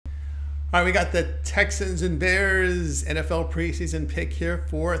All right, we got the Texans and Bears NFL preseason pick here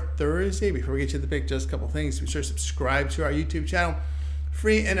for Thursday. Before we get you the pick, just a couple things. Be sure to subscribe to our YouTube channel.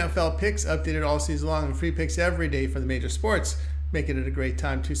 Free NFL picks updated all season long and free picks every day for the major sports, making it a great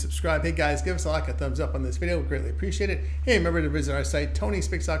time to subscribe. Hey guys, give us a like, a thumbs up on this video. We greatly appreciate it. Hey, remember to visit our site,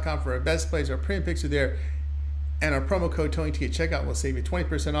 TonySpicks.com, for our best plays. Our premium picks are there. And our promo code TonyT at checkout will save you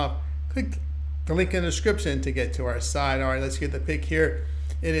 20% off. Click the link in the description to get to our site. All right, let's get the pick here.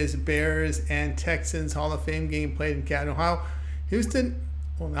 It is Bears and Texans Hall of Fame game played in Canton, Ohio. Houston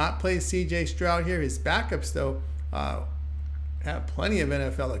will not play C.J. Stroud here. His backups, though, have plenty of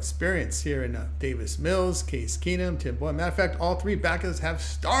NFL experience here in Davis Mills, Case Keenum, Tim Boyle. Matter of fact, all three backups have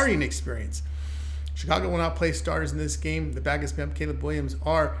starting experience. Chicago will not play starters in this game. The backups, Caleb Williams,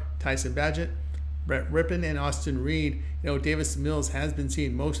 are Tyson Bagent, Brett Rippon, and Austin Reed. Davis Mills has been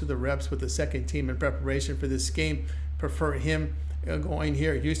seeing most of the reps with the second team in preparation for this game. Prefer him going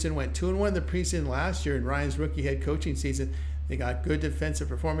here. Houston went 2-1 in the preseason last year in Ryan's rookie head coaching season. They got good defensive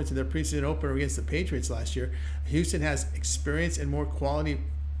performance in their preseason opener against the Patriots last year. Houston has experience and more quality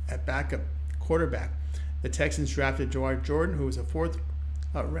at backup quarterback. The Texans drafted Jawhar Jordan, who was a fourth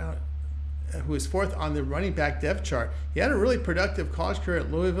on the running back depth chart. He had a really productive college career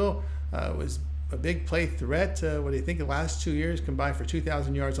at Louisville. Was a big play threat. What do you think? The last 2 years combined for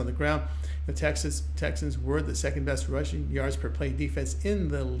 2,000 yards on the ground. The Texans were the second best rushing yards per play defense in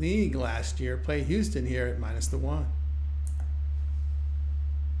the league last year. Play Houston here at -1.